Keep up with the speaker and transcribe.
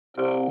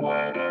The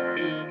weather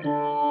in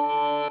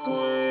Brooklyn.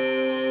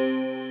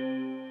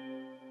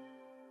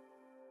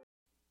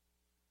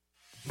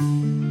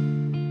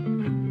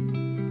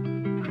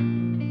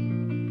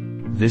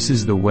 This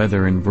is the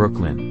weather in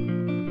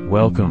Brooklyn.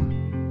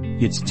 Welcome.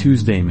 It's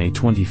Tuesday, May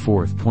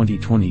 24th,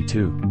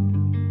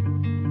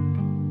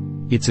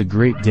 2022. It's a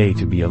great day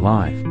to be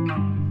alive.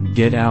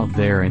 Get out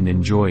there and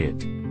enjoy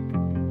it.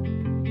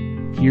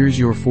 Here's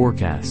your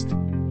forecast.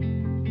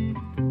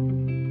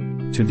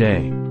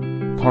 Today,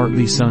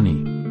 partly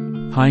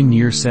sunny. High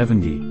near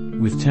 70,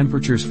 with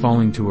temperatures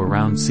falling to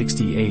around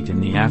 68 in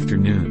the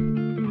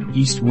afternoon.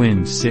 East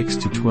wind 6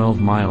 to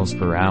 12 miles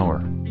per hour.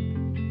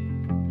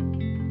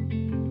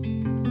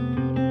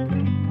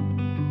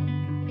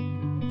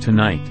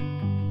 Tonight,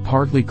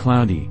 partly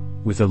cloudy,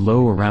 with a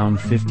low around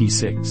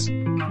 56.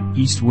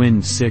 East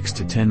wind 6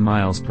 to 10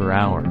 miles per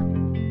hour.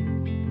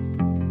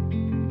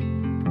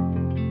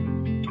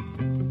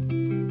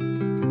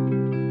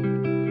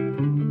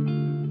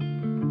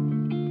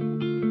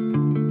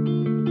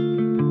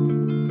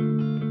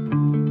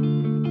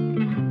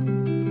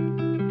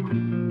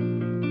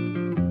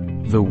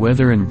 The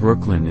Weather in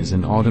Brooklyn is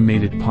an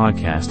automated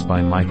podcast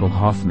by Michael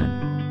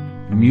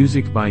Hoffman.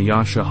 Music by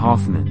Yasha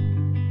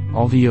Hoffman.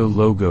 Audio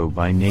logo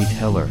by Nate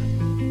Heller.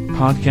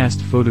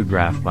 Podcast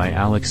photograph by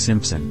Alex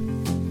Simpson.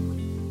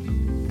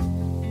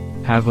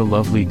 Have a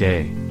lovely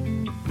day.